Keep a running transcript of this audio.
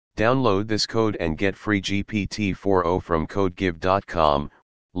Download this code and get free GPT-4o from codegive.com,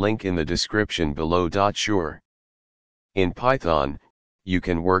 link in the description below. Sure. In Python, you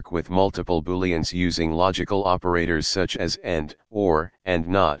can work with multiple booleans using logical operators such as AND, OR, and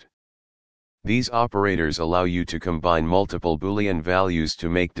NOT. These operators allow you to combine multiple boolean values to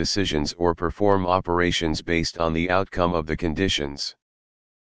make decisions or perform operations based on the outcome of the conditions.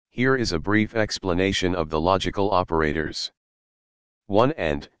 Here is a brief explanation of the logical operators. 1.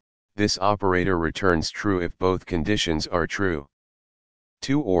 AND. This operator returns true if both conditions are true.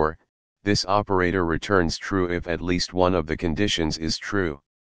 2. OR. This operator returns true if at least one of the conditions is true.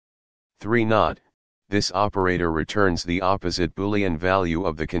 3. NOT. This operator returns the opposite boolean value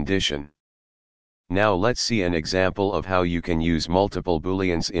of the condition. Now let's see an example of how you can use multiple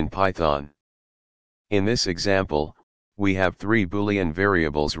booleans in Python. In this example, we have 3 boolean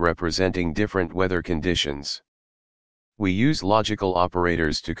variables representing different weather conditions. We use logical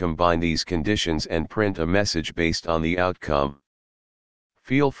operators to combine these conditions and print a message based on the outcome.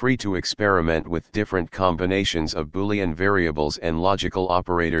 Feel free to experiment with different combinations of boolean variables and logical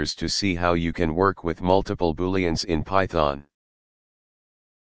operators to see how you can work with multiple booleans in Python.